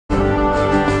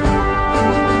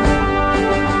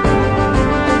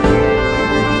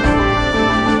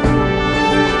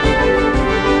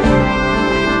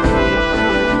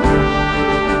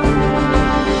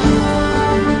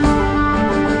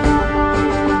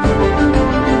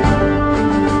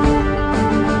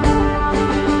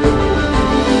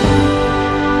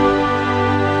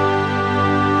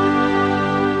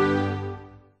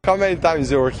many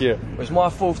times you were here? It's my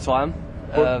 4th time,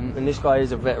 and this guy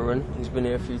is a veteran. He's been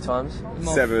here a few times.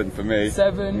 7 for me.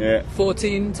 7, yeah.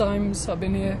 14 times I've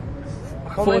been here.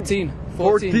 How 14. Many?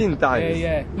 14 times?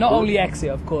 Yeah. Not only exit,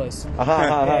 of course.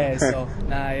 Yeah, so,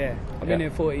 yeah. I've been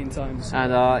here 14 times.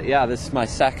 And yeah, this is my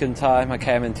 2nd time. I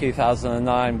came in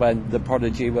 2009 when the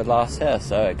Prodigy were last here,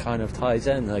 so it kind of ties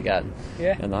in again.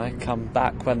 Yeah. And I come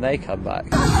back when they come back.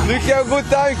 Do you have a good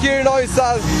time here in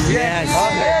Oysal? Yes.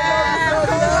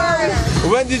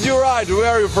 When did you ride?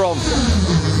 Where are you from?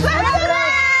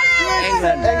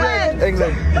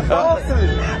 England.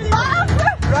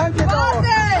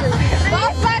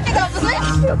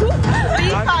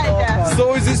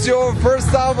 So is this your first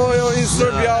time in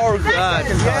Serbia or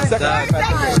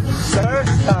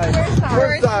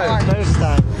First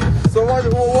time. So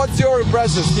what's your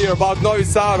impressions here about Novi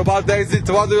Sad, about the exit?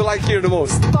 What do you like here the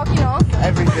most? Fucking off.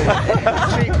 Everything.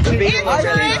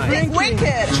 It's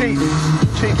wicked. Cheap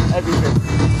everything.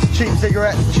 Cheap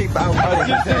cigarettes, cheap alcohol.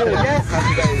 Yes.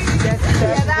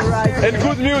 And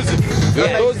good music.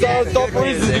 Yeah. Those are top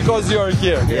reasons because you are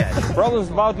here. Yes. Problems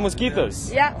about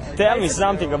mosquitoes. Yeah. Tell me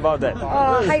something about that. Oh,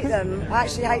 I hate them. I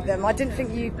actually hate them. I didn't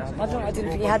think you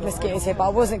had mosquitoes here, but I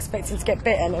wasn't expecting to get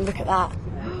bitten, and look at that.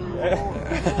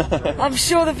 I'm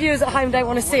sure the viewers at home don't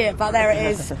want to see it, but there it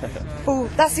is. Ooh,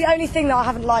 that's the only thing that I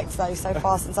haven't liked though so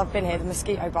far since I've been here, the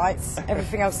mosquito bites.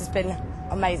 Everything else has been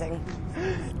amazing.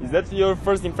 Is that your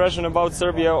first impression about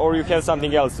Serbia, or you have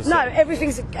something else to say? No, everything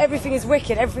is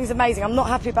wicked, everything's amazing. I'm not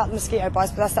happy about the mosquito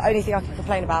bites, but that's the only thing I can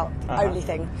complain about, only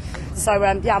thing. So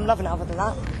yeah, I'm loving it other than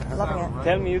that. I'm loving it.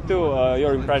 Tell me you too,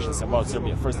 your impressions about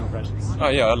Serbia, first impressions. Oh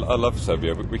yeah, I love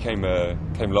Serbia. We came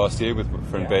last year with my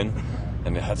friend Ben,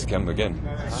 and I had to come again.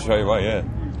 To show you why, yeah.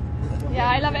 Yeah,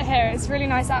 I love it here. It's a really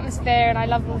nice atmosphere, and I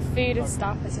love all the food and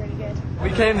stuff. It's really good. We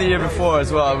came the year before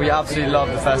as well. We absolutely love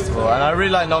the festival, and I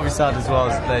really like Novi Sad as well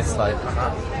as a place. Like,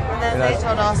 And then they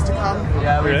told us to come.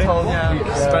 yeah, we Really? told,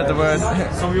 spread the word.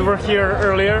 So you were here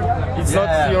earlier? It's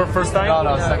not your first time?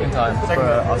 No, 2nd time for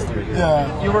us three.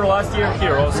 Yeah. You were last year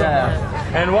here also? Yeah.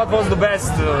 And what was the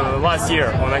best last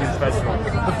year on Exit Festival?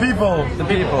 The people.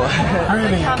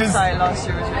 Really. The campsite last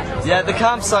year was really nice. Yeah, the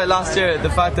campsite last year, the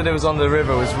fact that it was on the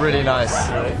river was really nice.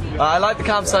 I like the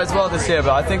campsite as well this year,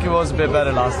 but I think it was a bit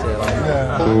better last year.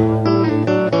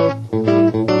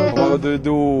 What do you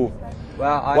do?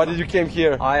 Well, Why did you came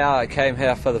here? I came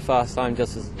here for the first time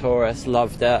just as a tourist,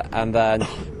 loved it, and then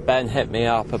Ben hit me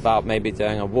up about maybe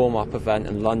doing a warm-up event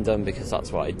in London because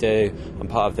that's what I do. I'm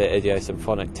part of the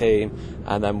Idiosymphonic team,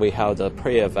 and then we held a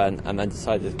pre-event and then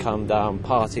decided to come down,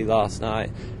 party last night,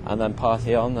 and then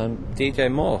party on and DJ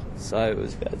more, so it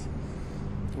was good.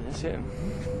 That's it.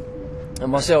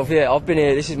 And myself, yeah, I've been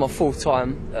here, this is my 4th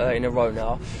time in a row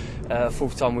now.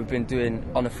 4th time we've been doing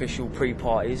unofficial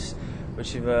pre-parties,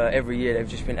 which every year they've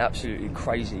just been absolutely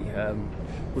crazy.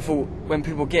 We thought when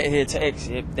people get here to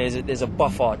exit, there's a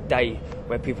buffer day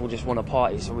where people just want to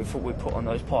party, so we thought we'd put on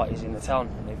those parties in the town,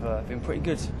 and they've been pretty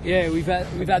good. Yeah, we've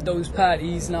had those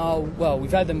parties now. Well,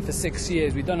 we've had them for 6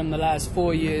 years. We've done them the last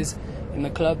 4 years in the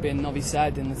club in Novi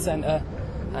Sad in the centre,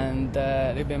 and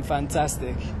they've been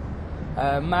fantastic.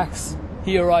 Max,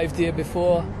 he arrived here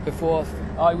before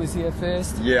I was here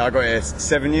first. Yeah, I got here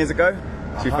 7 years ago.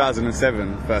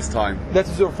 2007, first time. That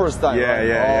was your first time, Yeah, right?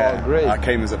 yeah. Oh, great. I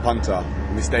came as a punter.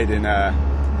 We stayed in the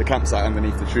campsite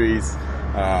underneath the trees.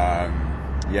 Yeah,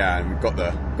 and we got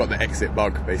the exit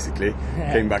bug basically.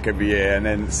 Came back every year and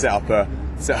then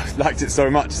liked it so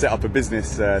much. Set up a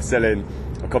business selling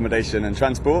accommodation and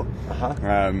transport.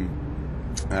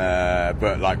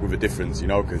 But like with a difference, you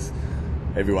know, because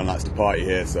everyone likes to party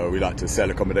here, so we like to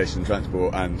sell accommodation and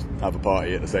transport and have a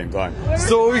party at the same time.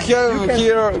 So we have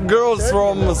here girls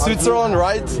from Switzerland,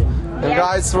 right? And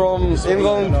guys from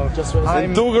England.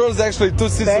 And 2 girls, actually 2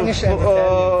 sisters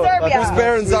whose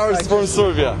parents are from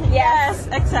Serbia. Yes,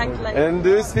 exactly. And do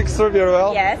you speak Serbian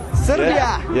well? Yes.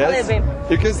 Serbia! Yes. A little bit.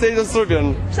 You can say the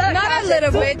Serbian. Not a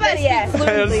little bit, but yes.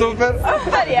 Super?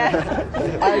 But yeah.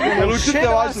 Jel učite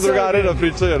vaši drugari da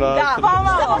pričaju na... Da,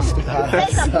 hvala.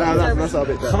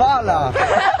 Hvala!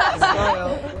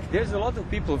 There's a lot of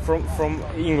people from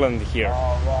England here.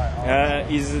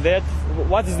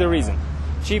 What is the reason?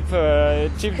 Cheap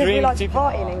Because drink, we like to cheap...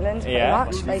 party in England, pretty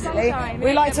much, basically.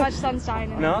 We like to much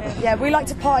sunshine. No? Yeah, we like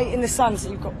to party in the sun, so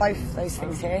you've got both of those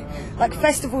things here. Like,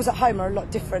 festivals at home are a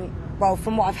lot different, well,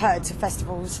 from what I've heard, to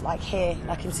festivals like here,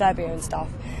 like in Serbia and stuff.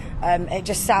 It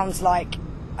just sounds like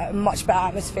a much better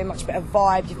atmosphere, much better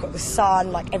vibe. You've got the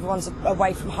sun, like everyone's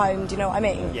away from home, do you know what I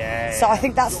mean? Yeah. So I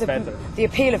think that's the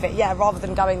appeal of it, yeah, rather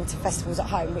than going to festivals at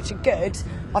home, which are good.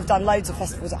 I've done loads of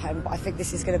festivals at home, but I think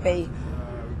this is going to be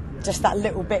just that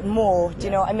little bit more, do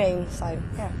you know what I mean? So,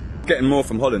 yeah. Getting more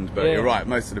from Holland, but you're right,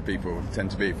 most of the people tend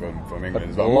to be from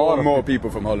England as well. More people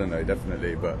from Holland though,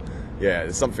 definitely, but yeah,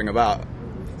 there's something about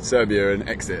Serbia and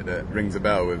Exit that rings a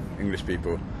bell with English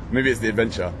people. Maybe it's the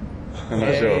adventure, I'm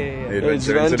not sure. The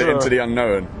adventure into the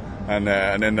unknown, and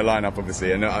then the lineup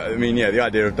obviously, and I mean the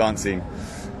idea of dancing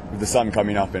with the sun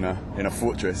coming up in a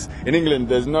fortress. In England,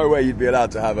 there's no way you'd be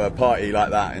allowed to have a party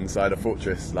like that inside a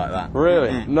fortress like that.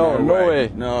 Really? No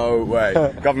way. No way.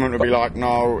 Government would be like,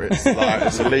 no, it's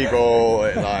illegal.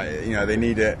 They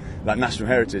need it like national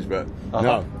heritage. But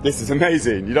no, this is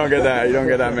amazing. You don't get that. You don't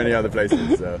get that many other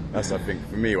places. So that's, I think,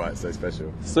 for me, why it's so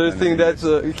special. So you think that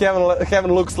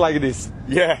Kevin looks like this?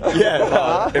 Yeah.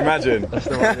 Imagine.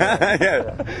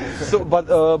 Yeah. So, but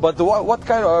what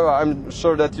kind of? I'm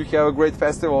sure that you have great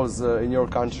festivals in your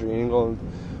country, England,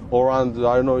 or around.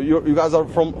 I don't know. You guys are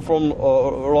from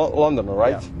London,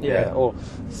 right? Yeah. Oh,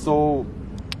 so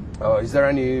is there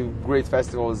any great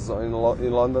festivals in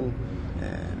London?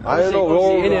 I don't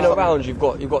know. In and around, you've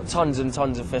got tons and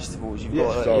tons of festivals. You've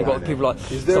got people like.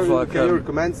 Can you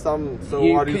recommend some? So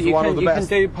you one of the best?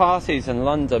 You can do parties in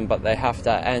London, but they have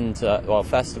to end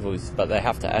festivals, but they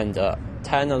have to end at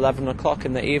 10, 11 o'clock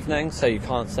in the evening, so you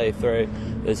can't stay through.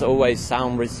 There's always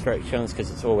sound restrictions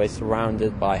because it's always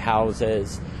surrounded by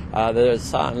houses. There are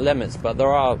certain limits, but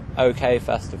there are okay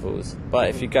festivals. But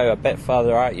if you go a bit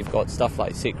further out, you've got stuff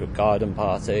like Secret Garden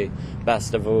Party,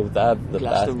 Festival, they're the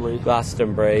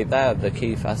Glastonbury, they're the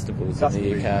key festivals in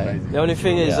the UK. The only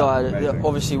thing is,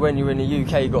 obviously, when you're in the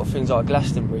UK, you've got things like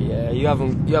Glastonbury. Yeah, you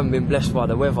haven't been blessed by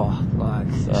the weather.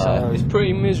 So it's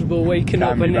pretty miserable waking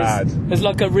up and there's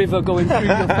like a river going through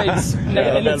your face. In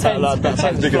the tent. The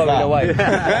tent's flowing away.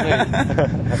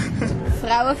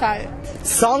 Frauenfeld.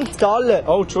 St. Gallen.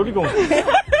 Oh, Entschuldigung.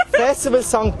 Festival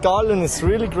St. Gallen is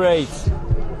really great.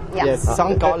 Yeah. Yes,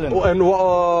 St. Gallen. And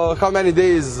how many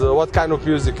days? What kind of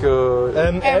music?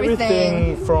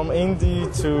 Everything from indie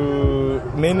to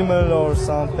minimal or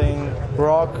something,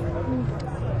 rock.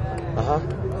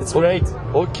 It's great.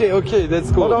 Okay,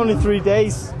 that's cool. Not only 3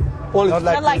 days. Not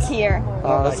like here.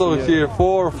 So here 4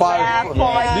 or 5.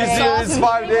 This year is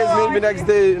 5 days. Maybe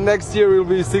next year will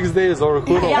be 6 days, or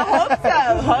who knows? Yeah, hope so.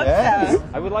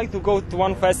 I would like to go to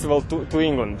one festival to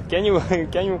England. Can you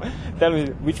tell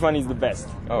me which one is the best?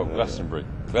 Oh, Glastonbury.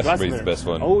 Glastonbury is the best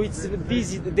one. Oh, it's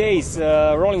busy days.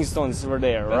 Rolling Stones were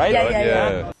there, right?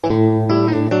 Yeah.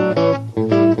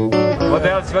 What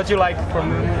else? What you like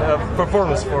from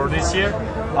performance for this year?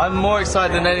 I'm more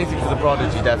excited than anything for the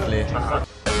Prodigy, definitely.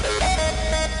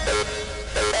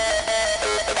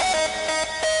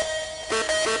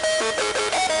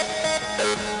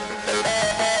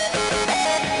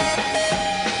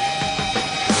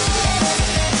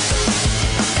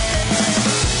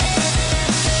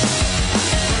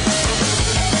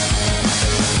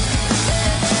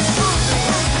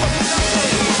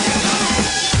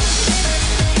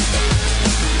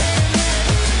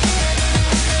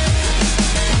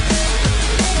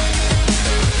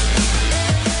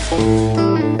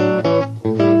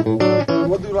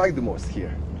 What do you like the most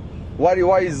here? Why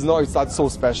is it's not so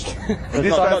special? It's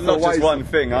not just one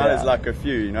thing. There's like a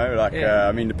few,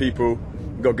 I mean, the people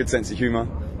got a good sense of humour.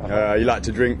 You like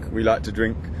to drink, we like to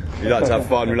drink. You like to have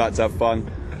fun, we like to have fun.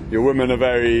 Your women are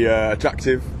very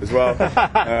attractive as well.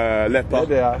 Leper. Yeah,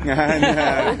 they are.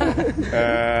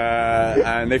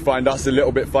 And they find us a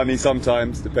little bit funny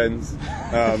sometimes, depends.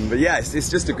 But yeah, it's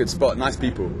just a good spot. Nice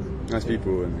people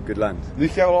and a good land. Do you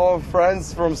have a lot of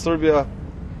friends from Serbia?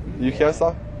 You have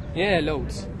some? Yeah,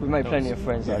 loads. We've made plenty of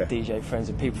friends, like DJ friends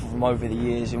and people from over the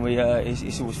years, and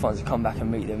it's always fun to come back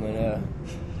and meet them and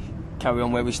carry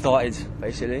on where we started,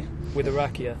 basically. With the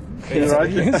rakia.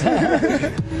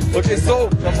 Okay, so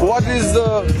what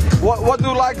do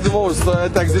you like the most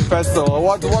at Exit Festival?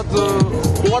 What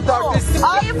artists?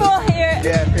 All you people here.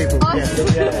 Yeah, people.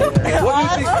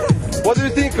 What do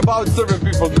you think about Serbian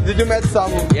people? Did you meet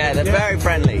some? Yeah, they're very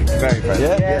friendly. Very friendly.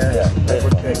 Yeah.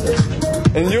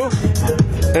 And you?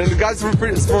 And the guys from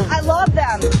I love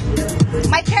them.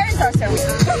 My parents are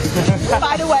Serbian,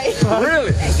 by the way.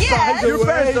 Really? Yeah. Your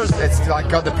parents are... It's like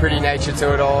got the pretty nature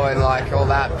to it all and like all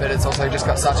that, but it's also just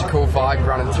got such a cool vibe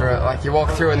running through it. Like you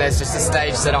walk through and there's just a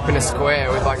stage set up in a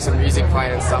square with like some music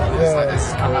playing and stuff. And it's like this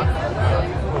is cool.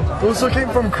 We also came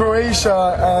from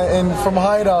Croatia and from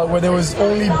Haida, where there was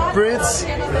only Brits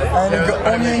and it got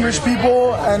only English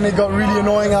people, and it got really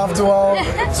annoying after a while.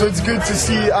 So it's good to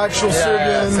see actual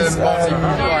Serbians.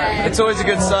 It's always a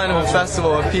good sign of a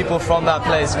festival of people from that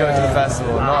place going to the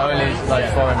festival, not only like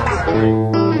foreigners.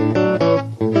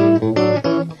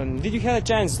 Did you have a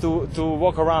chance to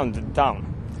walk around the town?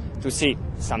 to see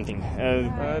something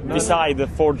beside the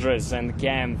fortress and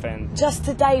camp and. Just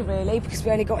today, really, because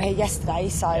we only got here yesterday.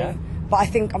 So, Yeah. but I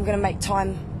think I'm going to make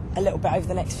time a little bit over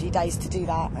the next few days to do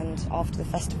that, and after the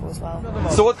festival as well.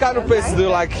 So what kind of places do you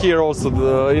like here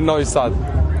also in Novi Sad?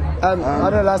 I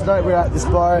know last night we were at this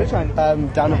bar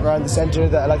down around the centre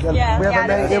that we have a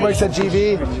mate who works at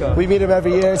GV. We meet him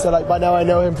every year, so like by now I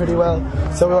know him pretty well.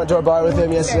 So we went to a bar with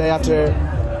him yesterday after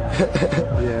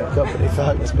company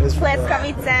fabulous place.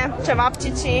 Pleskavice,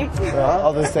 čevapčići.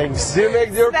 All those things. Do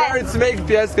your parents make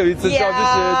pljeskavice?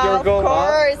 Yeah, of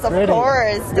course, of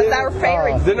course. That's our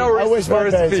favorite. They know I wish my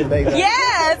parents would make that.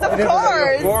 Yes, of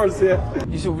course. Of course, yeah.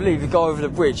 You sort of leave, you go over the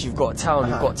bridge, you've got a town,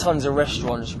 you've got tons of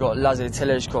restaurants, you've got Laze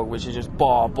Teleshkog, which is just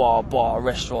bar,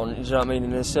 restaurant, you know what I mean?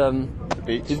 And there's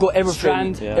you've got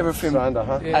everything, Strand,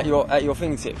 at your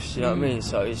fingertips, you know what I mean?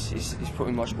 So it's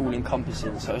pretty much all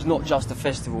encompassing. So it's not just a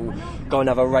festival, go and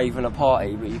have a rave and a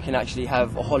party, but you can actually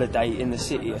have a holiday in the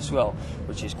city as well,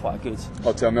 which is quite good.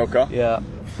 Hotel Milka. Yeah.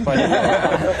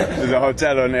 There's a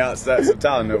hotel on the outskirts of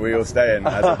town that we all stay in.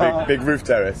 It has a big roof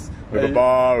terrace with a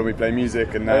bar, and we play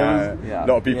music, and a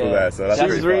lot of people there. So that's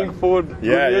really drink, fun. food.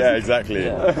 Yeah, exactly.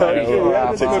 Ticks all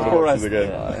the boxes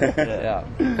again.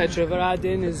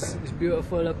 Petrovaradin is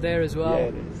beautiful up there as well. Yeah,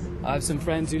 it is. I have some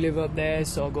friends who live up there,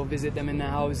 so I'll go visit them in their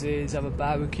houses, have a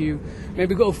barbecue,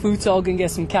 maybe go food talk and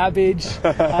get some cabbage.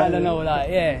 I don't know,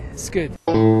 it's good.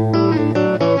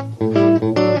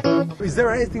 Is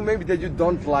there anything maybe that you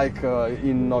don't like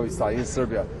in Novi Sad, in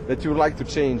Serbia, that you would like to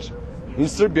change? In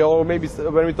Serbia, or maybe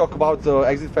when we talk about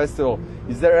Exit Festival,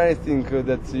 is there anything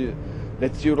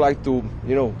that you'd like to,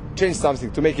 change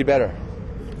something to make it better?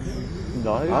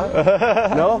 No.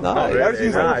 No? No.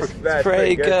 Everything's It's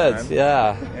pretty good,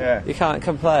 yeah. You can't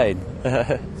complain.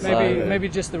 Maybe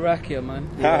just the rakia, man.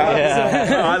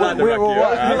 I like the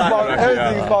rakia.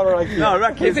 Everything's about rakia. No,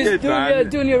 rakia is good, man.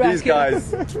 Dunya rakia. These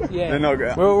guys, they're not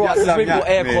good. We're all right, because we've got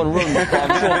aircon rooms, but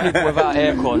I'm sure people without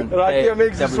aircon. Rakia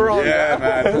makes you strong. Yeah,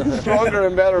 man. Stronger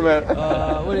and better, man.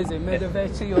 What is it,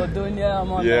 Medoveci or Dunya?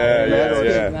 I'm on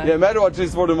Yeah, Medoveci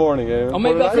is for the morning. Or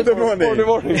maybe for the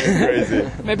morning. Crazy.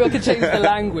 Maybe I could change the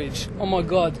language. Oh my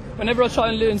god. Whenever I try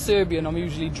and learn Serbian, I'm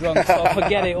usually drunk, so I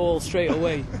forget it all straight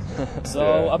away.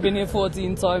 So I've been here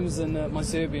 14 times and my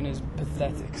Serbian is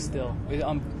pathetic still.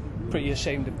 I'm pretty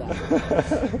ashamed of that.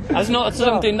 That's not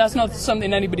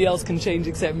something anybody else can change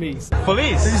except me.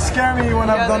 Police. They scare me when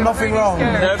I've done nothing wrong.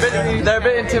 They're a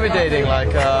bit intimidating.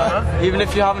 Like even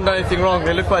if you haven't done anything wrong,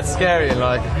 they look quite scary.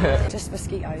 Just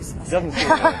mosquitoes. And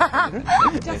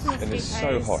it's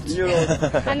so hot.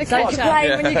 And the Don't complain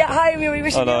ketchup. when you get home, you'll be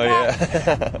wishing you were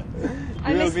back.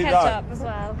 I miss ketchup as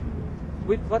well.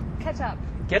 With what? Ketchup.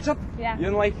 Ketchup? Yeah. You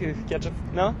don't like ketchup?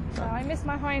 No? No, I miss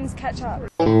my Heinz ketchup.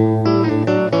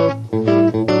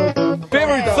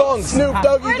 Favorite song? Snoop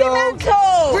Doggy Dogg.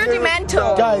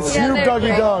 Rudimental. Guys, Snoop Doggy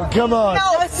Dogg, come on.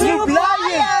 No, Snoop Lion.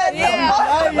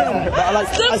 I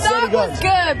swear to God. was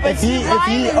good, but If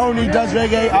he only does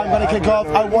reggae, I'm gonna kick off.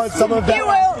 I want some of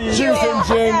that juice and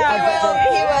gin.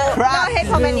 He will. Not hip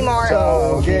hop anymore.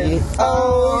 Oh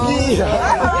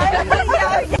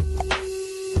yeah.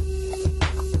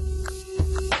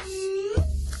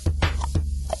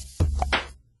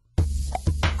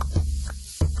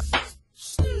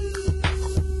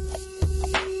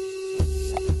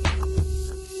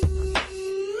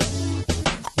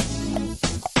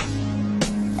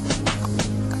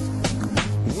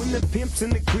 Pimps in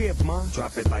the crib, ma.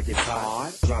 Drop it like it's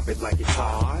hot. Drop it like it's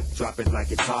hot. Drop it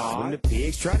like it's hot. When the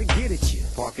pigs try to get at you,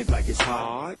 park it like it's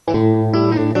hot.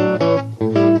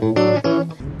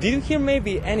 Did you hear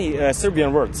maybe any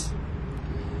Serbian words?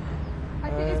 I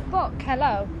think it's bok,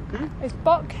 hello. It's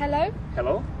bok, hello.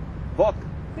 Hello? Bok?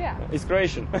 Yeah. It's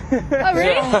Croatian. Oh,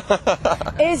 really?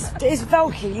 Is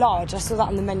Velki large? I saw that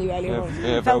on the menu earlier on.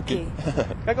 Yeah, Velki.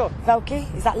 Velki?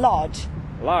 Is that large?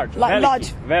 Large. Like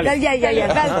large. Veliki.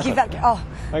 Yeah. Velki. Oh,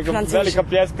 Like a pronunciation. velika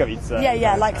pljeskavica.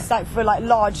 Yeah. Like for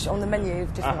large on the menu.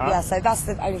 Different. Yeah. So that's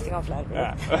the only thing I've learned.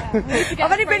 Yeah.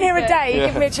 I've only been here a day.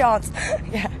 Give me a chance.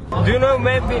 Yeah. Do you know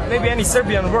maybe any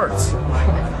Serbian words? No?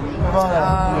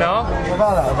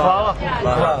 Hvala.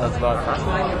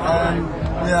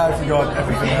 Yeah, I forgot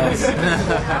everything else.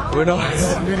 We're not.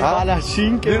 Hvala,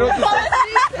 Shinke. You know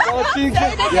Hvala Shinke?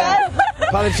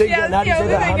 Palatschinken, how do you say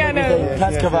that hamburger thing?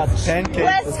 Kaskavac. Pancake.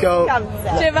 Let's go.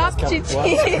 Cevapcici.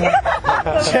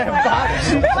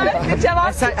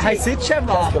 I say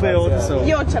cevape also.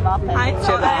 Io cevape.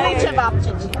 Only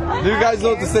cevapcici. Do you guys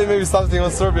know to say maybe something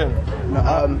on Serbian?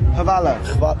 Hvala.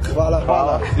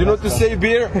 Do you know to say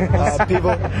beer?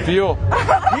 Pivo. Pio.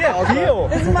 Yeah, Pio.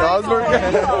 That was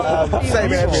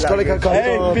very good.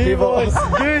 Hey, Pivo is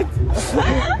good.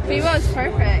 Pivo is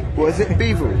perfect. What is it?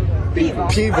 Pivo. Pivo.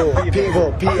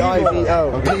 Pivo.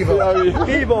 P-I-V-O.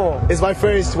 Pivo. It's my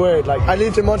first word. Like, I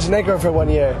lived in Montenegro for 1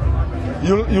 year.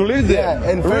 You lived there? Yeah,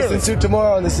 and first in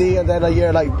Sutomora on the sea, and then a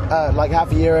year, like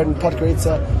half a year in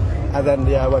Podgorica, and then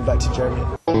I went back to Germany.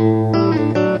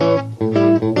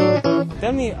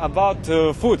 Tell me about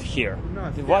food here.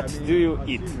 What do you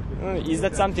eat? Is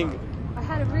that something? I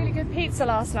had a really good pizza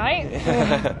last night.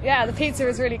 Yeah, the pizza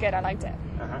was really good. I liked it.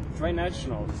 Try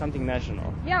national, something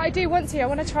national. Yeah, I do want to. I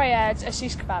want to try a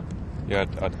shish kebab. Yeah,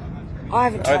 I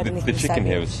haven't tried anything the chicken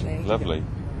here was actually. lovely.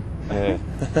 Yeah.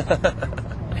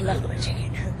 I love my chicken.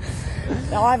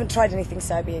 No, I haven't tried anything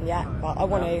Serbian yet, but I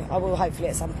want to. I will hopefully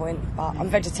at some point. But I'm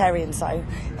vegetarian, so.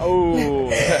 Oh,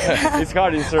 it's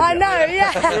hard in Serbia. I know,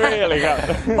 yeah. Really hard.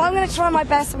 But I'm going to try my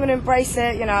best. I'm going to embrace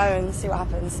it, and see what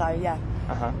happens. So yeah.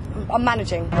 I'm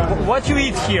managing. What you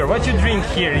eat here? What you drink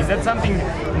here? Is that something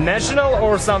national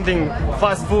or something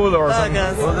fast food or something?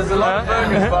 Well, there's a lot of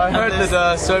burgers, but I heard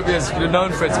that Serbia is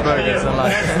known for its burgers. And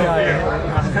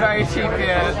very cheap,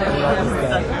 yeah.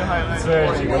 It's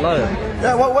very cheap.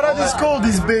 Yeah, what are these called?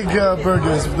 These big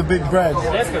burgers with the big bread?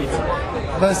 Let's go.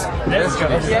 Let's go.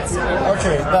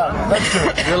 Okay, that's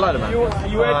good. You're a lighter man.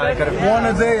 You ate that? One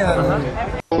a day and.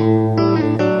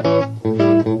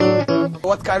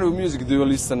 What kind of music do you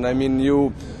listen? I mean,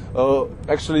 you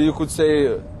actually you could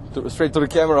say straight to the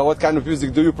camera. What kind of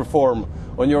music do you perform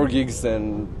on your gigs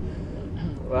and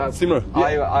similar?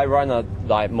 I run a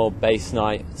more bass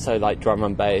night, so like drum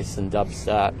and bass and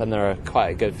dubstep, and there are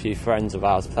quite a good few friends of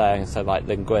ours playing. So like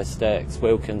Linguistics,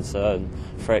 Wilkinson,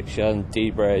 Friction,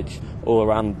 D-Bridge, all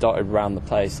around dotted around the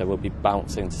place. So we'll be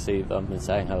bouncing to see them and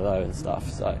saying hello and stuff.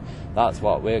 So that's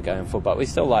what we're going for. But we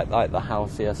still like the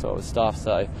houseier sort of stuff.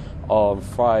 So on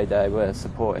Friday we're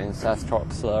supporting Seth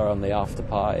Troxler on the after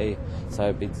party,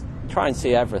 so we try and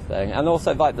see everything, and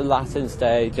also like the Latin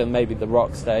stage and maybe the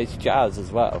rock stage, jazz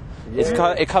as well.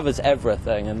 It covers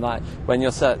everything, and like when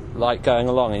you're like going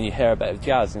along and you hear a bit of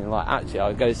jazz and you're like, actually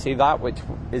I'll go see that, which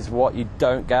is what you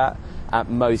don't get at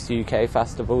most UK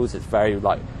festivals. It's very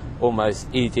like almost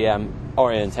EDM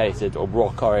orientated or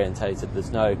rock orientated.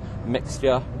 There's no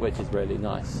mixture, which is really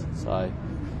nice, so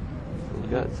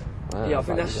good. Yeah, I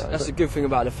think that's a good thing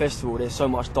about the festival. There's so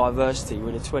much diversity.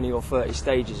 With the 20 or 30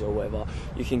 stages or whatever,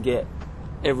 you can get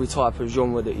every type of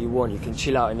genre that you want. You can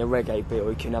chill out in the reggae bit,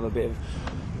 or you can have a bit of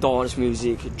dance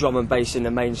music, drum and bass in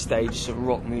the main stage, some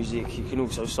rock music. You can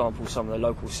also sample some of the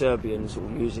local Serbian sort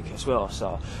of music as well.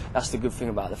 So that's the good thing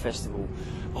about the festival.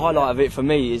 The highlight of it for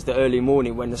me is the early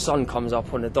morning when the sun comes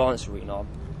up on the dance arena.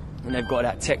 And they've got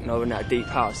that techno and that deep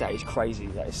house. That is crazy.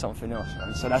 That is something else,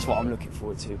 man. So that's what I'm looking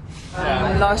forward to.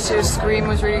 Last year's Scream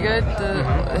was really good.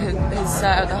 His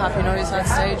set at the Happy Noise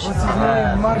stage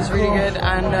was really good,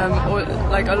 and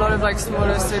like a lot of like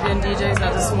smaller Serbian DJs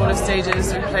at the smaller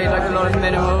stages who played like a lot of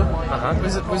minimal.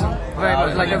 Was very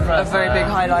much like a very big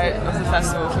highlight of the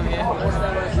festival for me.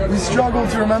 We struggle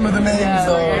to remember the names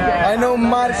though. I know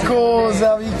Marko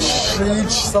Zavic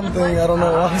something. I don't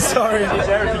know. I'm sorry.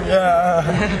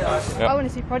 Yeah. I want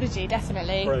to see Prodigy,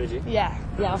 definitely. Prodigy? Yeah.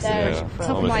 Yeah, I'll see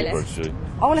top of my list.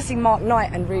 I want to see Mark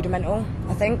Knight and Rudimental,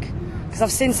 I think, because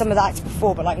I've seen some of the acts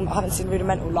before, but like I haven't seen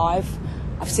Rudimental live.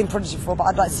 I've seen Prodigy before, but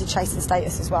I'd like to see Chase and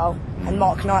Status as well. And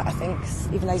Mark Knight, I think,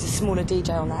 even though he's a smaller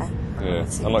DJ on there. Yeah,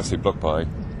 I'd like to see Block Party.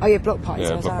 Oh yeah, Block Party.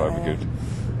 Yeah, Block Party would be good.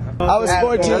 I was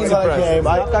 14 when I came.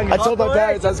 I told my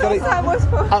parents I was going to.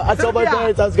 I told my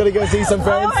parents I was going to go see some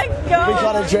friends. Oh my God, Big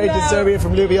fan of Drake in Serbia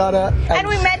from Ljubljana. And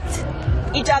we met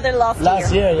each other last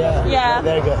year. Yeah.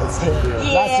 There you go. Last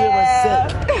year was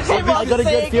sick. I got a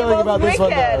good feeling about this one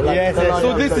though. Like,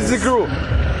 so this is a group.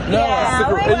 No, it's a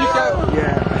group. And you can.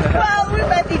 Well, we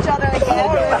met each other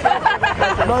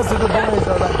again. Most of the boys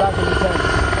are like back in the tent.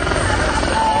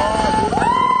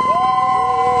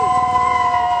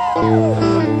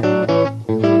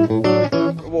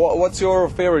 What's your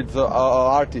favorite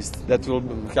artist that will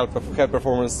help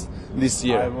performance this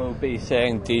year? I will be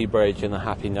seeing D-Bridge in the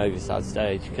Happy Novi Sad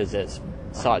stage because it's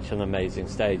such an amazing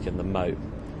stage in the moat,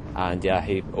 and yeah,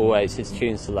 his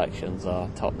tune selections are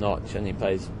top notch and he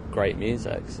plays great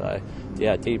music. So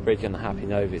yeah, D-Bridge in the Happy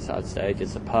Novi Sad stage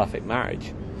is a perfect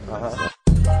marriage.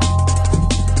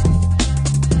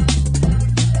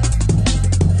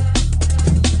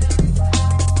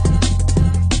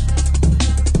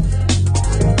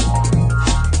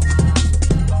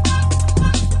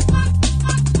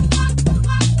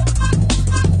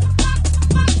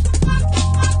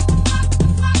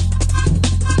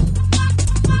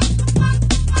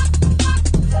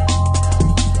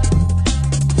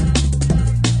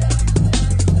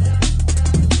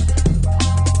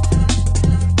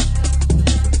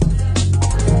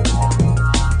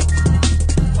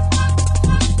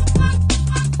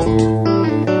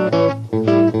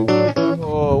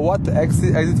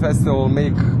 Exit Festival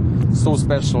make so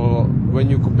special when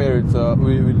you compare it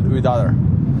with other?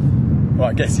 Well,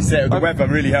 I guess you said the weather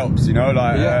really helps, you know,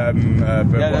 like,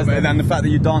 and the fact that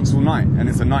you dance all night and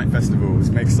it's a night festival,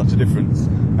 it makes such a difference.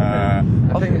 I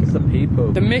think it's the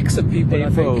people. The mix of people, I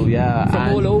think, yeah,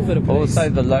 from all over the place. Also,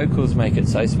 the locals make it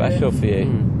so special for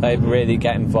you. They really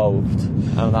get involved,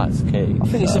 and that's key. I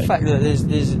think it's the fact that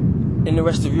there's in the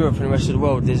rest of Europe and the rest of the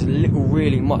world, there's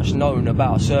really much known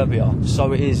about Serbia.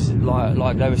 So it is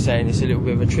like they were saying, it's a little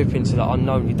bit of a trip into the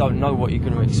unknown. You don't know what you're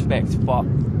going to expect, but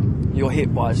you're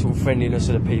hit by the sort of friendliness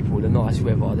of the people, the nice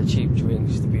weather, the cheap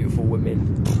drinks, the beautiful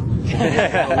women.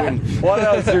 What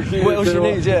else what else you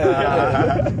need?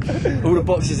 Yeah. All the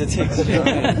boxes are ticked. You know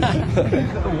what I mean?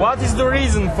 What is the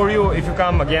reason for you if you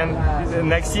come again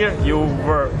next year? You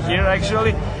were here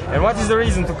actually, and what is the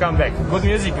reason to come back? Good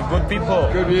music, good people.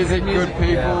 Good music, good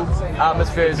people.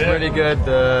 Atmosphere is really good.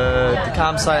 The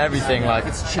campsite, everything. Like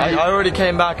I already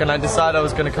came back, and I decided I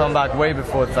was going to come back way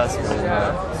before the festival.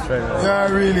 Yeah,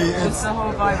 really. It's the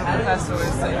whole vibe of the festival.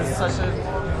 It's such a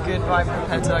good vibe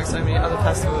compared to like so many other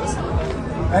festivals.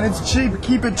 And it's cheap.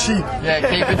 Keep it cheap. Yeah,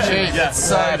 keep it cheap. It's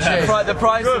so cheap. The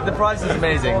price is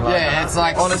amazing. Like, yeah, it's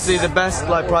like honestly the best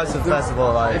like price of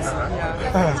festival. Like it's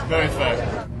very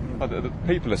fair. The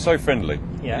people are so friendly.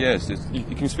 Yeah. Yes, you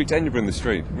can speak to anybody in the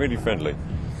street. Really friendly.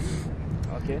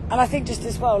 Okay. And I think just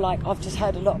as well, like I've just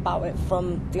heard a lot about it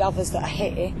from the others that are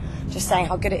here, just saying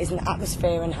how good it is in the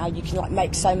atmosphere and how you can like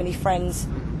make so many friends,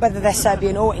 whether they're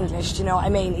Serbian or English. Do you know what I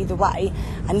mean? Either way,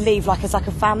 and leave like as like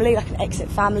a family, like an exit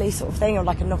family sort of thing, or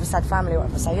like a Novi Sad family or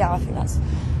whatever. So yeah, I think that's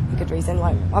a good reason.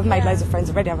 Like I've made loads of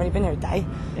friends already. I've only been here a day.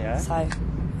 Yeah. So.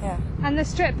 Yeah. And the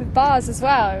strip with bars as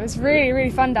well. It was really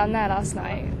fun down there last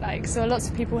night. Like saw lots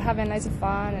of people having loads of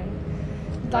fun and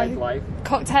like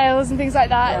cocktails and things like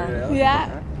that. Yeah.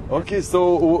 Okay,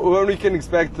 so when we can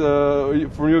expect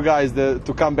from you guys to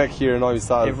come back here in Novi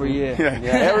Sad? Every year.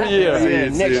 Every year.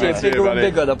 Next year, bigger and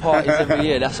bigger the parties every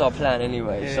year. That's our plan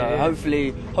anyway. So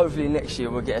hopefully next year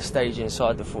we'll get a stage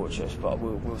inside the fortress, but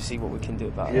we'll see what we can do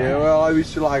about that. Yeah, well, I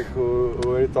wish you luck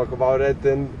when you talk about it,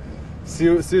 and see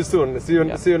you soon. See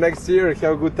you next year.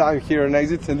 Have a good time here in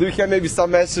Exit. And do you have maybe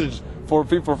some message for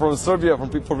people from Serbia, for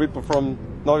people from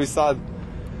Novi Sad?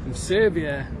 From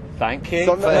Serbia. Thank you.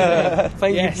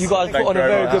 Thank you. You guys put on a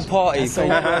very good party.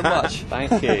 Thank you very much.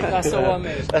 Thank you. That's the one,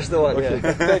 mate. That's the one. Okay.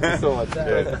 Thank you so much.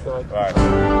 Right.